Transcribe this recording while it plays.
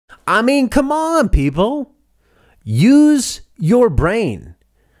I mean, come on, people. Use your brain.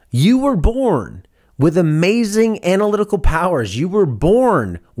 You were born with amazing analytical powers. You were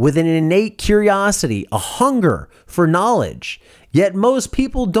born with an innate curiosity, a hunger for knowledge. Yet most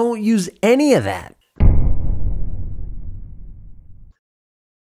people don't use any of that.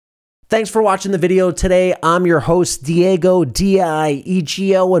 Thanks for watching the video today. I'm your host, Diego,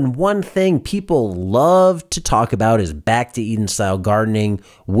 D-I-E-G-O, and one thing people love to talk about is back to Eden style gardening,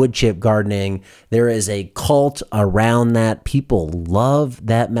 wood chip gardening. There is a cult around that. People love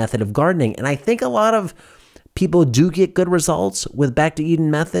that method of gardening, and I think a lot of people do get good results with back to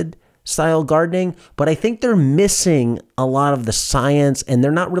Eden method style gardening, but I think they're missing a lot of the science, and they're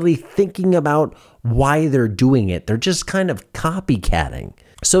not really thinking about why they're doing it. They're just kind of copycatting.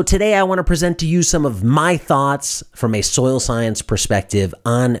 So today I want to present to you some of my thoughts from a soil science perspective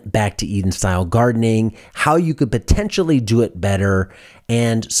on back to Eden style gardening, how you could potentially do it better,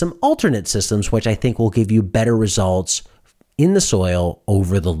 and some alternate systems which I think will give you better results in the soil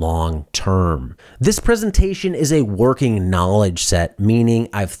over the long term. This presentation is a working knowledge set, meaning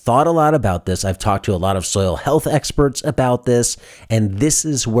I've thought a lot about this. I've talked to a lot of soil health experts about this, and this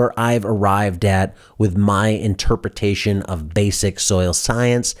is where I've arrived at with my interpretation of basic soil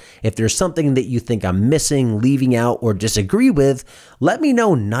science. If there's something that you think I'm missing, leaving out, or disagree with, let me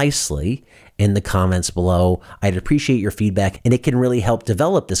know nicely in the comments below. I'd appreciate your feedback, and it can really help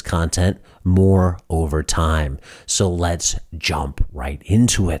develop this content more over time. So let's jump right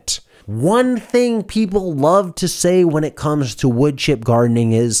into it. One thing people love to say when it comes to wood chip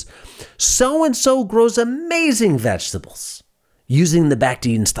gardening is, so-and-so grows amazing vegetables using the back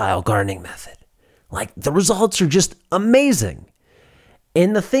to Eden style gardening method. Like, the results are just amazing.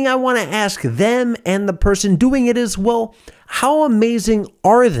 And the thing I want to ask them and the person doing it is, well, how amazing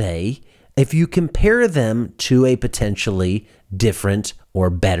are they if you compare them to a potentially different or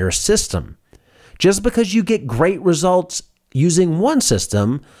better system? Just because you get great results using one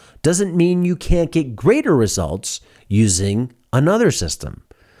system doesn't mean you can't get greater results using another system.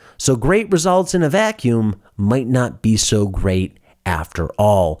 So great results in a vacuum might not be so great after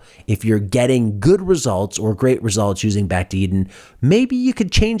all. If you're getting good results or great results using back to Eden, maybe you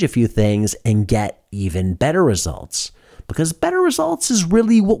could change a few things and get even better results. Because better results is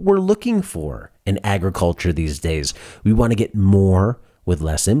really what we're looking for in agriculture these days. We want to get more with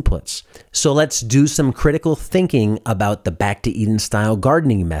less inputs. So let's do some critical thinking about the back to Eden style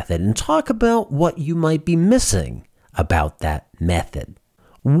gardening method and talk about what you might be missing about that method.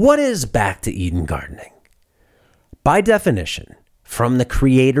 What is back to Eden gardening? By definition, from the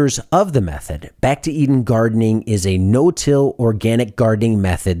creators of the method, back to Eden gardening is a no-till organic gardening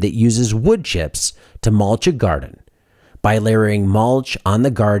method that uses wood chips to mulch a garden. By layering mulch on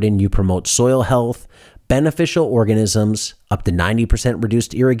the garden, you promote soil health, beneficial organisms, up to 90%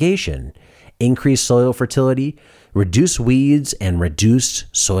 reduced irrigation, increased soil fertility, reduced weeds, and reduced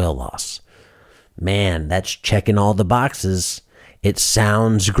soil loss. Man, that's checking all the boxes. It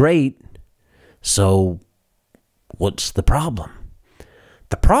sounds great. So what's the problem?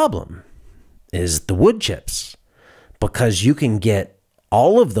 The problem is the wood chips, because you can get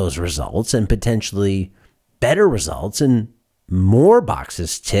all of those results and potentially better results and more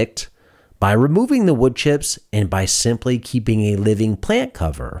boxes ticked by removing the wood chips and by simply keeping a living plant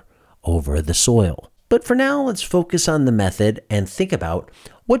cover over the soil. But for now, let's focus on the method and think about,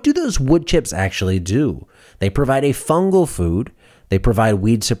 what do those wood chips actually do? They provide a fungal food, they provide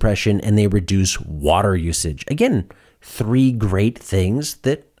weed suppression, and they reduce water usage. Again, three great things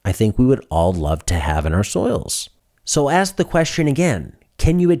that I think we would all love to have in our soils. So ask the question again.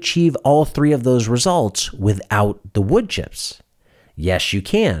 Can you achieve all three of those results without the wood chips? Yes, you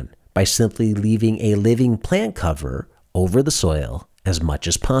can, by simply leaving a living plant cover over the soil as much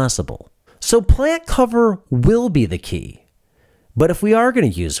as possible. So plant cover will be the key. But if we are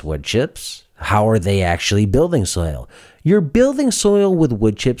going to use wood chips, how are they actually building soil? You're building soil with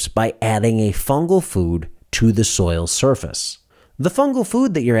wood chips by adding a fungal food to the soil surface. The fungal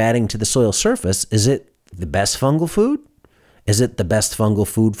food that you're adding to the soil surface, is it the best fungal food? Is it the best fungal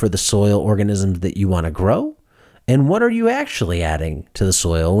food for the soil organisms that you want to grow? And what are you actually adding to the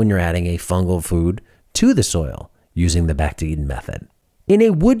soil when you're adding a fungal food to the soil using the back to Eden method? In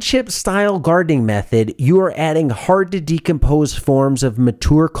a wood chip style gardening method, you are adding hard to decompose forms of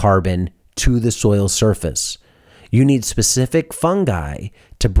mature carbon to the soil surface. You need specific fungi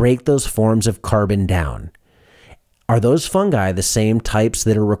to break those forms of carbon down. Are those fungi the same types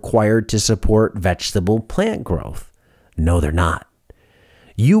that are required to support vegetable plant growth? No, they're not.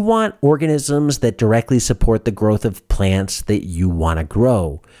 You want organisms that directly support the growth of plants that you want to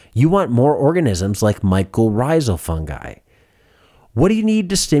grow. You want more organisms like mycorrhizal fungi. What do you need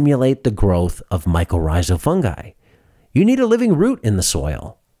to stimulate the growth of mycorrhizal fungi? You need a living root in the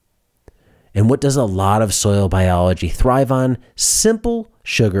soil. And what does a lot of soil biology thrive on? Simple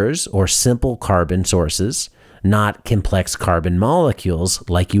sugars or simple carbon sources, not complex carbon molecules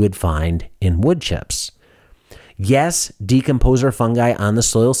like you would find in wood chips. Yes, decomposer fungi on the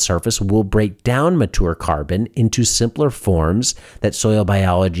soil surface will break down mature carbon into simpler forms that soil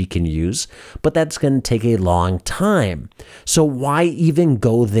biology can use, but that's going to take a long time. So why even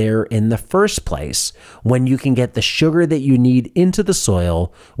go there in the first place when you can get the sugar that you need into the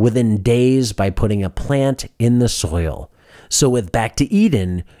soil within days by putting a plant in the soil? So with Back to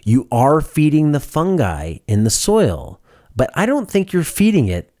Eden, you are feeding the fungi in the soil, but I don't think you're feeding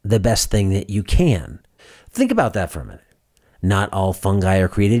it the best thing that you can. Think about that for a minute. Not all fungi are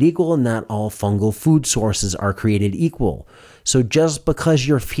created equal, and not all fungal food sources are created equal. So just because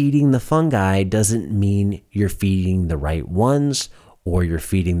you're feeding the fungi doesn't mean you're feeding the right ones, or you're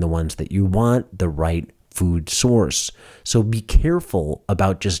feeding the ones that you want, the right food source. So be careful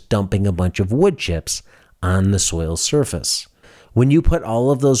about just dumping a bunch of wood chips on the soil surface. When you put all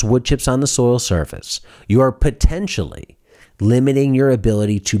of those wood chips on the soil surface, you are potentially limiting your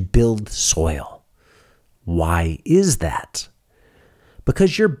ability to build soil. Why is that?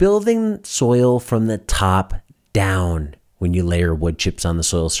 Because you're building soil from the top down when you layer wood chips on the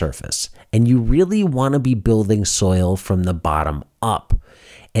soil surface. And you really want to be building soil from the bottom up.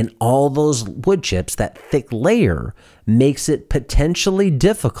 And all those wood chips, that thick layer, makes it potentially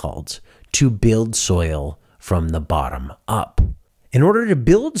difficult to build soil from the bottom up. In order to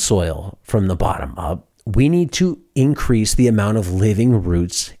build soil from the bottom up, we need to increase the amount of living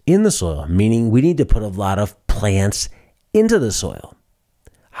roots in the soil, meaning we need to put a lot of plants into the soil.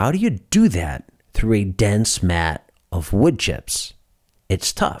 How do you do that through a dense mat of wood chips?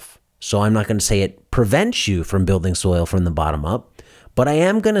 It's tough. So I'm not going to say it prevents you from building soil from the bottom up, but I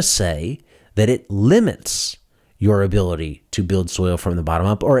am going to say that it limits your ability to build soil from the bottom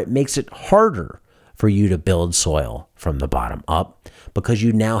up, or it makes it harder for you to build soil from the bottom up because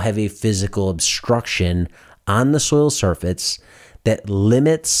you now have a physical obstruction on the soil surface that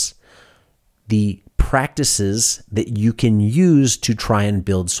limits the practices that you can use to try and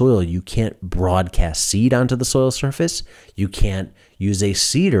build soil. You can't broadcast seed onto the soil surface. You can't use a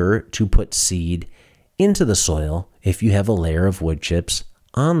seeder to put seed into the soil if you have a layer of wood chips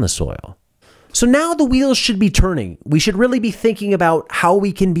on the soil. So now the wheels should be turning. We should really be thinking about how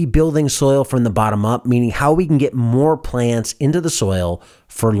we can be building soil from the bottom up, meaning how we can get more plants into the soil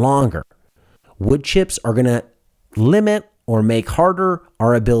for longer. Wood chips are going to limit or make harder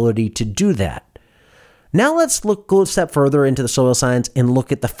our ability to do that. Now let's go a step further into the soil science and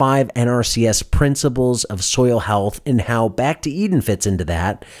look at the 5 NRCS principles of soil health and how Back to Eden fits into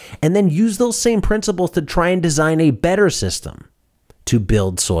that, and then use those same principles to try and design a better system to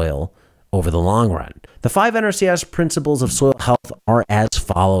build soil over the long run. The 5 NRCS principles of soil health are as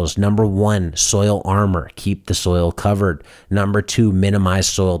follows. Number 1, soil armor. Keep the soil covered. Number 2, minimize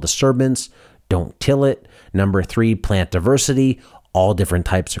soil disturbance. Don't till it. Number 3, plant diversity. All different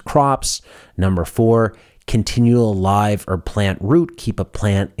types of crops. Number 4, continual live or plant root. Keep a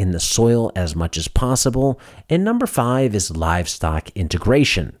plant in the soil as much as possible. And number 5 is livestock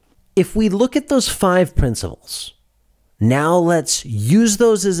integration. If we look at those 5 principles, now let's use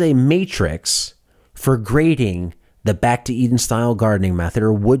those as a matrix for grading the Back to Eden style gardening method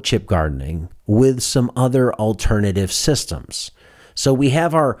or wood chip gardening with some other alternative systems. So we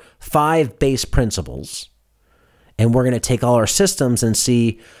have our 5 base principles, and we're going to take all our systems and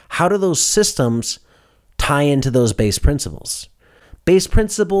see how do those systems tie into those base principles. Base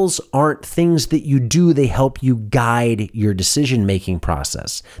principles aren't things that you do. They help you guide your decision-making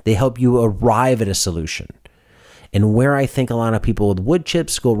process. They help you arrive at a solution. And where I think a lot of people with wood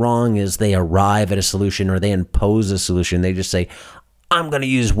chips go wrong is they arrive at a solution or they impose a solution. They just say, I'm going to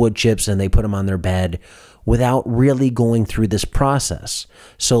use wood chips, and they put them on their bed without really going through this process.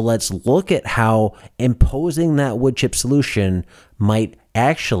 So let's look at how imposing that wood chip solution might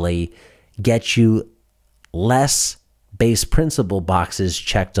actually get you less base principle boxes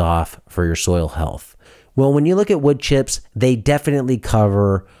checked off for your soil health. Well, when you look at wood chips, they definitely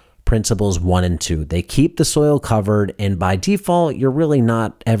cover principles 1 and 2. They keep the soil covered, and by default, you're really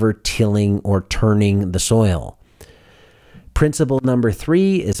not ever tilling or turning the soil. Principle number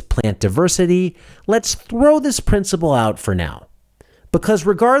 3 is plant diversity. Let's throw this principle out for now, because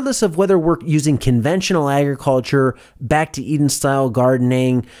regardless of whether we're using conventional agriculture, Back to Eden style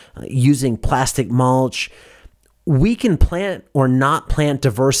gardening, using plastic mulch, we can plant or not plant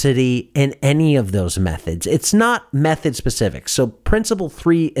diversity in any of those methods. It's not method specific. So principle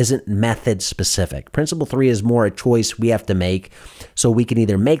 3 isn't method specific. Principle 3 is more a choice we have to make. So we can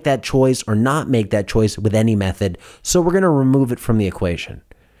either make that choice or not make that choice with any method. So we're going to remove it from the equation.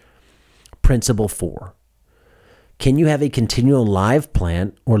 Principle 4. Can you have a continual live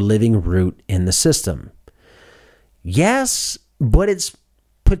plant or living root in the system? Yes, but it's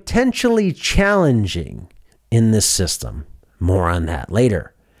potentially challenging in this system. More on that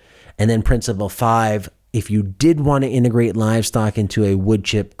later. And then principle 5, if you did want to integrate livestock into a wood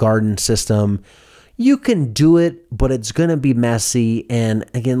chip garden system, you can do it, but it's going to be messy. And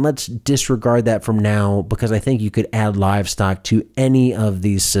again, let's disregard that from now, because I think you could add livestock to any of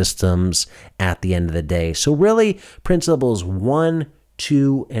these systems at the end of the day. So really, principles 1,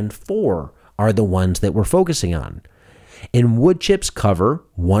 2, and 4 are the ones that we're focusing on. And wood chips cover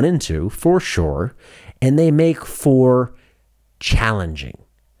 1 and 2 for sure, and they make for challenging,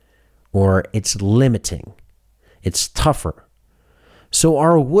 or it's limiting, it's tougher. So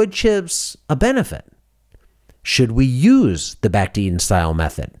are wood chips a benefit? Should we use the Back to Eden style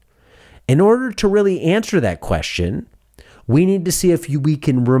method? In order to really answer that question, we need to see if we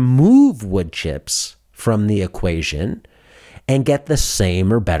can remove wood chips from the equation and get the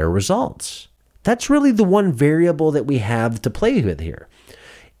same or better results. That's really the one variable that we have to play with here.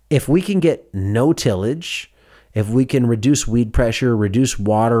 If we can get no tillage, if we can reduce weed pressure, reduce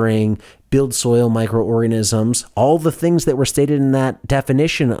watering, build soil microorganisms, all the things that were stated in that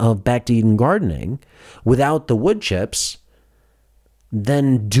definition of Back to Eden gardening, without the wood chips,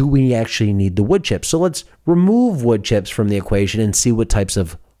 then do we actually need the wood chips? So let's remove wood chips from the equation and see what types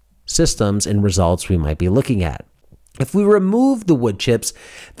of systems and results we might be looking at. If we remove the wood chips,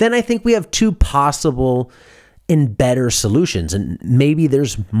 then I think we have 2 possible and better solutions, and maybe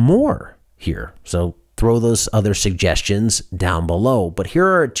there's more here. So throw those other suggestions down below. But here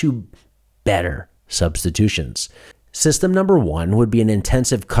are 2 better substitutions. System number 1 would be an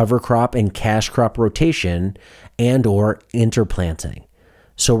intensive cover crop and cash crop rotation and or interplanting.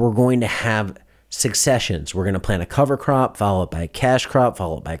 So we're going to have successions. We're going to plant a cover crop, followed by a cash crop,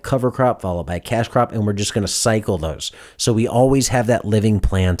 followed by a cover crop, followed by a cash crop, and we're just going to cycle those. So we always have that living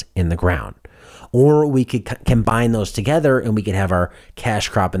plant in the ground. Or we could combine those together and we could have our cash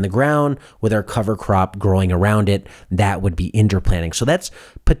crop in the ground with our cover crop growing around it. That would be interplanting. So that's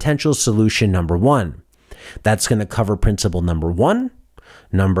potential solution number 1. That's going to cover principle number 1,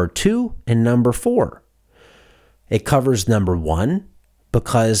 number 2, and number 4. It covers number 1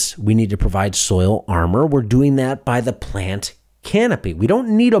 because we need to provide soil armor. We're doing that by the plant canopy. We don't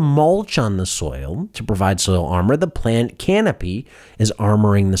need a mulch on the soil to provide soil armor. The plant canopy is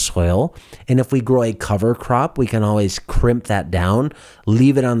armoring the soil. And if we grow a cover crop, we can always crimp that down,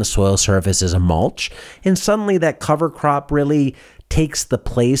 leave it on the soil surface as a mulch. And suddenly that cover crop really takes the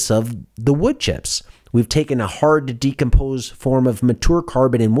place of the wood chips. We've taken a hard to decompose form of mature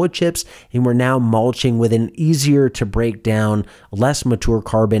carbon in wood chips, and we're now mulching with an easier to break down, less mature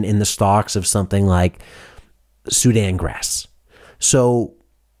carbon in the stalks of something like Sudan grass. So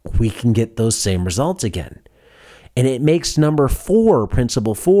we can get those same results again. And it makes number 4,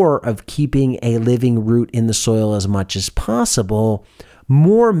 principle 4 of keeping a living root in the soil as much as possible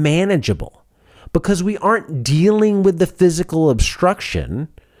more manageable, because we aren't dealing with the physical obstruction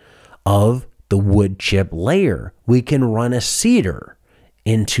of the wood chip layer. We can run a seeder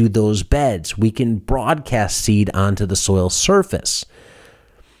into those beds. We can broadcast seed onto the soil surface.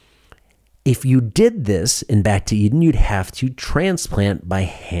 If you did this in Back to Eden, you'd have to transplant by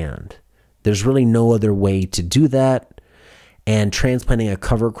hand. There's really no other way to do that. And transplanting a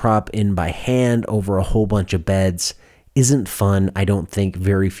cover crop in by hand over a whole bunch of beds isn't fun. I don't think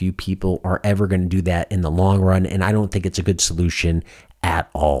very few people are ever going to do that in the long run, and I don't think it's a good solution at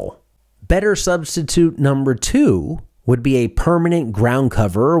all. Better substitute number 2 would be a permanent ground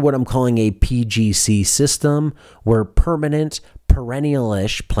cover, or what I'm calling a PGC system, where permanent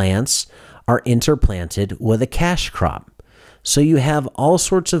perennial-ish plants are interplanted with a cash crop. So you have all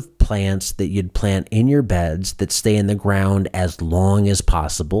sorts of plants that you'd plant in your beds that stay in the ground as long as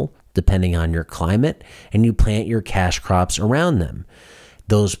possible, depending on your climate, and you plant your cash crops around them.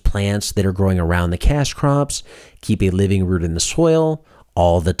 Those plants that are growing around the cash crops keep a living root in the soil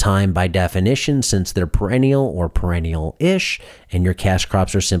all the time by definition, since they're perennial or perennial-ish, and your cash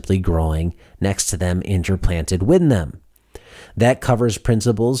crops are simply growing next to them, interplanted with them. That covers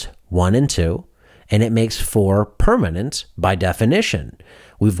principles 1 and 2, and it makes 4 permanent by definition.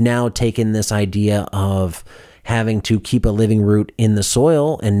 We've now taken this idea of having to keep a living root in the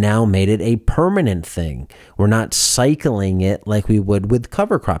soil and now made it a permanent thing. We're not cycling it like we would with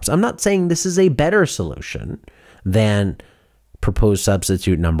cover crops. I'm not saying this is a better solution. than proposed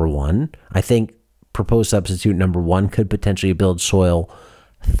substitute number 1. I think proposed substitute number 1 could potentially build soil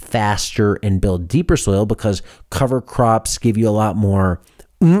faster and build deeper soil because cover crops give you a lot more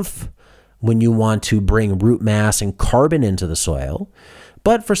oomph when you want to bring root mass and carbon into the soil.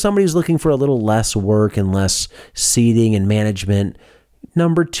 But for somebody who's looking for a little less work and less seeding and management,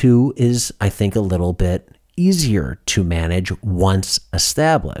 number 2 is, I think, a little bit easier to manage once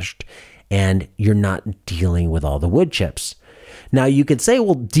established, and you're not dealing with all the wood chips. Now, you could say,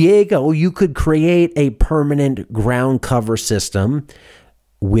 well, Diego, you could create a permanent ground cover system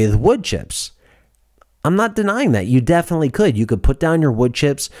with wood chips. I'm not denying that. You definitely could. You could put down your wood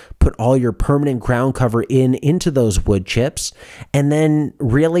chips, put all your permanent ground cover into those wood chips, and then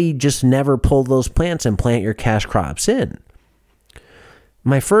really just never pull those plants and plant your cash crops in.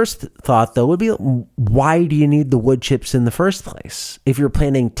 My first thought, though, would be, why do you need the wood chips in the first place? If you're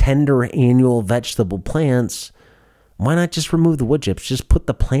planting tender annual vegetable plants, why not just remove the wood chips? Just put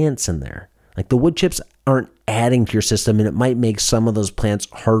the plants in there. Like, the wood chips aren't adding to your system, and it might make some of those plants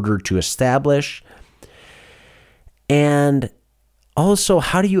harder to establish. And also,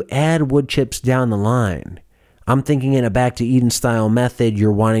 how do you add wood chips down the line? I'm thinking in a Back to Eden style method,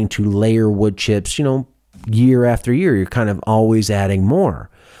 you're wanting to layer wood chips, year after year. You're kind of always adding more.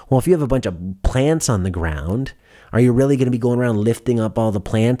 Well, if you have a bunch of plants on the ground, are you really going to be going around lifting up all the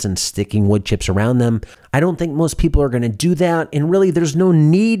plants and sticking wood chips around them? I don't think most people are going to do that. And really, there's no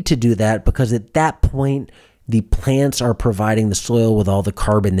need to do that because at that point, the plants are providing the soil with all the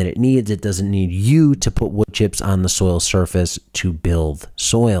carbon that it needs. It doesn't need you to put wood chips on the soil surface to build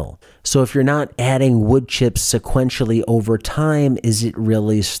soil. So if you're not adding wood chips sequentially over time, is it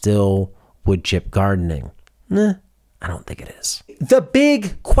really still wood chip gardening? I don't think it is. The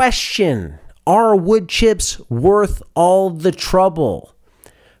big question: are wood chips worth all the trouble?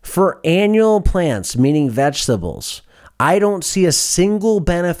 For annual plants, meaning vegetables, I don't see a single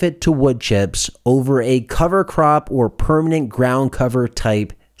benefit to wood chips over a cover crop or permanent ground cover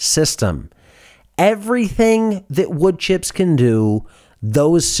type system. Everything that wood chips can do,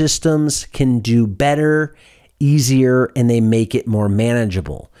 those systems can do better, easier, and they make it more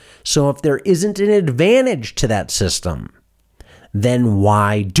manageable. So if there isn't an advantage to that system, then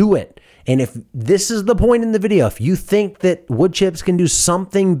why do it? And if this is the point in the video, if you think that wood chips can do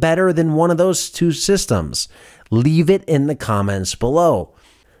something better than one of those two systems, leave it in the comments below.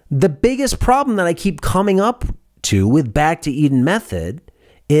 The biggest problem that I keep coming up to with Back to Eden method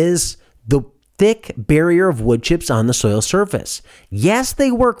is the thick barrier of wood chips on the soil surface. Yes,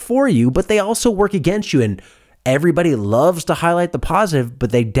 they work for you, but they also work against you. And everybody loves to highlight the positive,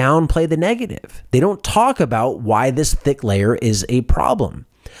 but they downplay the negative. They don't talk about why this thick layer is a problem.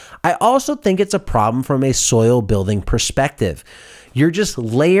 I also think it's a problem from a soil building perspective. You're just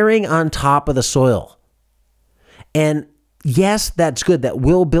layering on top of the soil. And yes, that's good. That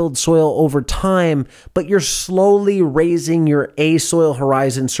will build soil over time, but you're slowly raising your soil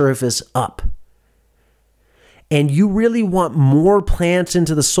horizon surface up. And you really want more plants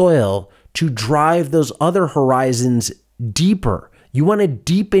into the soil to drive those other horizons deeper. You want to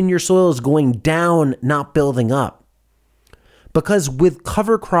deepen your soils going down, not building up. Because with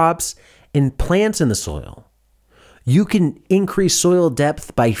cover crops and plants in the soil, you can increase soil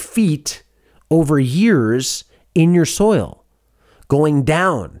depth by feet over years in your soil, going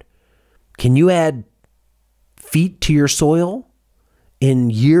down. Can you add feet to your soil in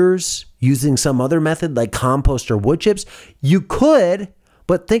years using some other method like compost or wood chips? You could,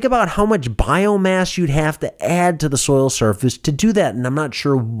 but think about how much biomass you'd have to add to the soil surface to do that. And I'm not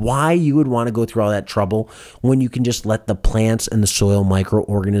sure why you would want to go through all that trouble when you can just let the plants and the soil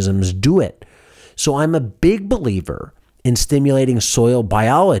microorganisms do it. So I'm a big believer in stimulating soil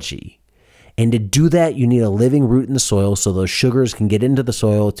biology. And to do that, you need a living root in the soil so those sugars can get into the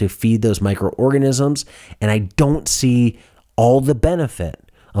soil to feed those microorganisms. And I don't see all the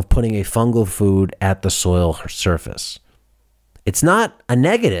benefit of putting a fungal food at the soil surface. It's not a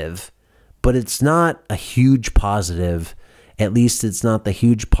negative, but it's not a huge positive. At least it's not the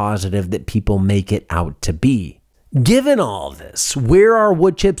huge positive that people make it out to be. Given all this, where are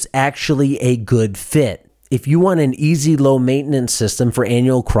wood chips actually a good fit? If you want an easy, low maintenance system for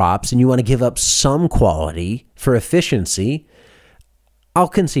annual crops and you want to give up some quality for efficiency, I'll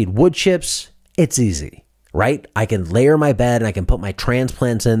concede wood chips, it's easy, right? I can layer my bed and I can put my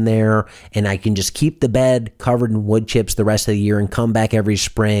transplants in there and I can just keep the bed covered in wood chips the rest of the year and come back every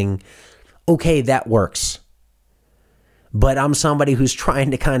spring. Okay, that works. But I'm somebody who's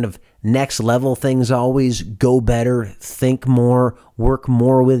trying to kind of next level things always, go better, think more, work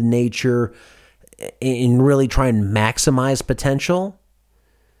more with nature, and really try and maximize potential.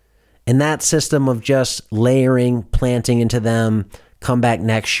 And that system of just layering, planting into them, come back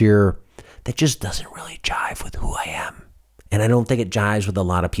next year, that just doesn't really jive with who I am. And I don't think it jives with a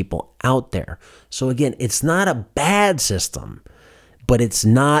lot of people out there. So again, it's not a bad system, but it's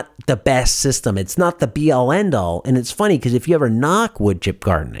not the best system. It's not the be-all, end-all. And it's funny because if you ever knock wood chip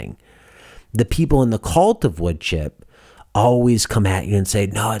gardening, the people in the cult of wood chip always come at you and say,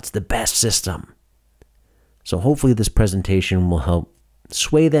 no, it's the best system. So hopefully this presentation will help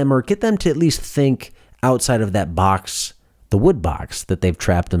sway them or get them to at least think outside of that box, the wood box that they've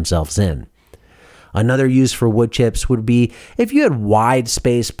trapped themselves in. Another use for wood chips would be if you had wide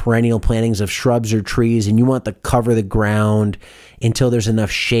space perennial plantings of shrubs or trees and you want to cover the ground until there's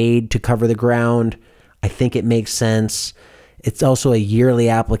enough shade to cover the ground. I think it makes sense. It's also a yearly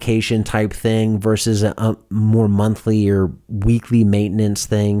application type thing versus a more monthly or weekly maintenance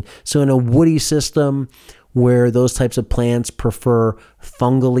thing. So in a woody system where those types of plants prefer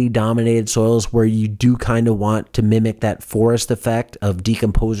fungally dominated soils where you do kind of want to mimic that forest effect of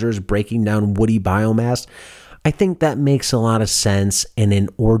decomposers breaking down woody biomass, I think that makes a lot of sense in an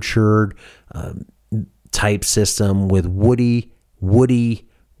orchard type system with woody,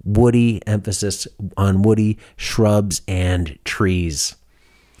 emphasis on woody shrubs and trees.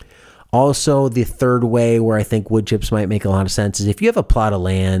 Also, the third way where I think wood chips might make a lot of sense is if you have a plot of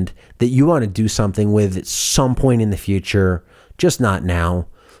land that you want to do something with at some point in the future, just not now,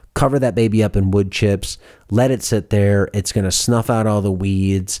 cover that baby up in wood chips, let it sit there. It's going to snuff out all the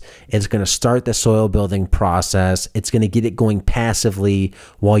weeds. It's going to start the soil building process. It's going to get it going passively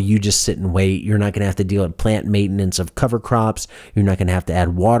while you just sit and wait. You're not going to have to deal with plant maintenance of cover crops. You're not going to have to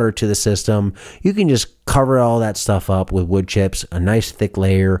add water to the system. You can just cover all that stuff up with wood chips, a nice thick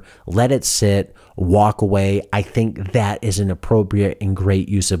layer, let it sit, walk away. I think that is an appropriate and great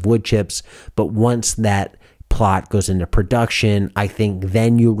use of wood chips. But once that plot goes into production, I think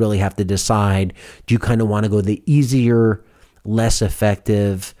then you really have to decide, do you kind of want to go the easier, less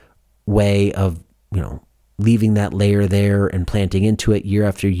effective way of, leaving that layer there and planting into it year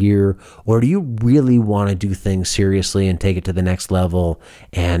after year, or do you really want to do things seriously and take it to the next level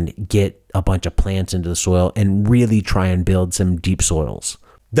and get a bunch of plants into the soil and really try and build some deep soils?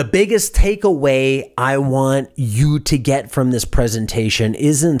 The biggest takeaway I want you to get from this presentation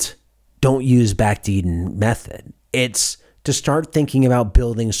isn't don't use Back to Eden method. It's to start thinking about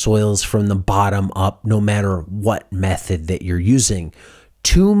building soils from the bottom up, no matter what method that you're using.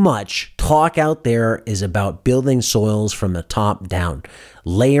 Too much talk out there is about building soils from the top down,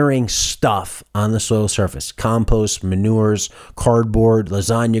 layering stuff on the soil surface, compost, manures, cardboard,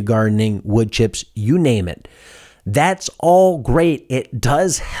 lasagna gardening, wood chips, you name it. That's all great. It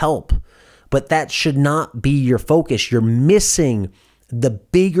does help, but that should not be your focus. You're missing the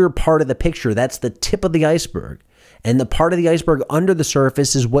bigger part of the picture. That's the tip of the iceberg. And the part of the iceberg under the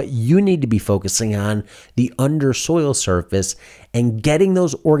surface is what you need to be focusing on, the under soil surface, and getting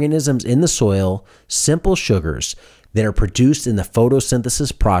those organisms in the soil, simple sugars that are produced in the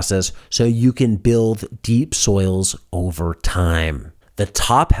photosynthesis process so you can build deep soils over time. The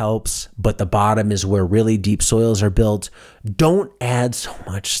top helps, but the bottom is where really deep soils are built. Don't add so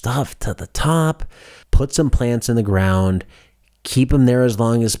much stuff to the top. Put some plants in the ground. Keep them there as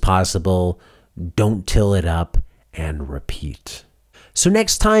long as possible. Don't till it up, and repeat. So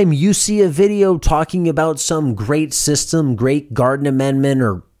next time you see a video talking about some great system, great garden amendment,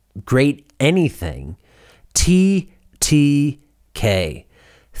 or great anything, TTK,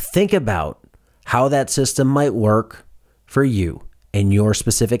 think about how that system might work for you in your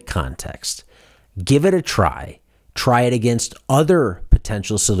specific context. Give it a try. Try it against other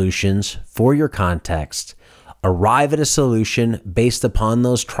potential solutions for your context. Arrive at a solution based upon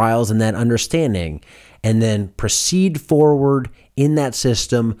those trials and that understanding, and then proceed forward in that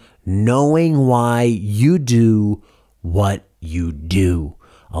system, knowing why you do what you do.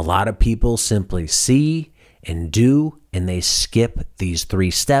 A lot of people simply see and do, and they skip these 3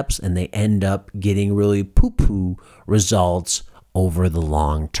 steps, and they end up getting really poo-poo results over the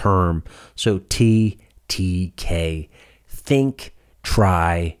long term. So TTK, think,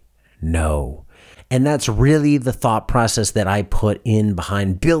 try, know. And that's really the thought process that I put in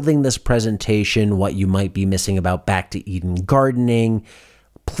behind building this presentation, what you might be missing about Back to Eden gardening.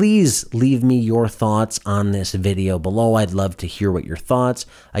 Please leave me your thoughts on this video below. I'd love to hear what your thoughts.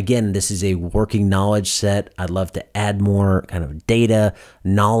 Again, this is a working knowledge set. I'd love to add more kind of data,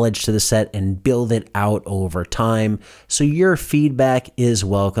 knowledge to the set and build it out over time. So your feedback is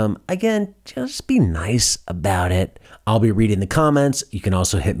welcome. Again, just be nice about it. I'll be reading the comments. You can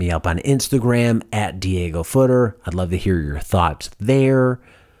also hit me up on Instagram at Diego Footer. I'd love to hear your thoughts there.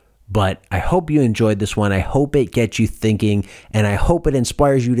 But I hope you enjoyed this one. I hope it gets you thinking, and I hope it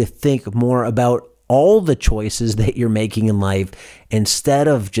inspires you to think more about all the choices that you're making in life instead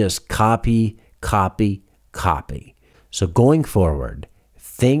of just copy, copy, copy. So going forward,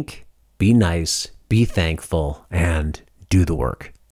 think, be nice, be thankful, and do the work.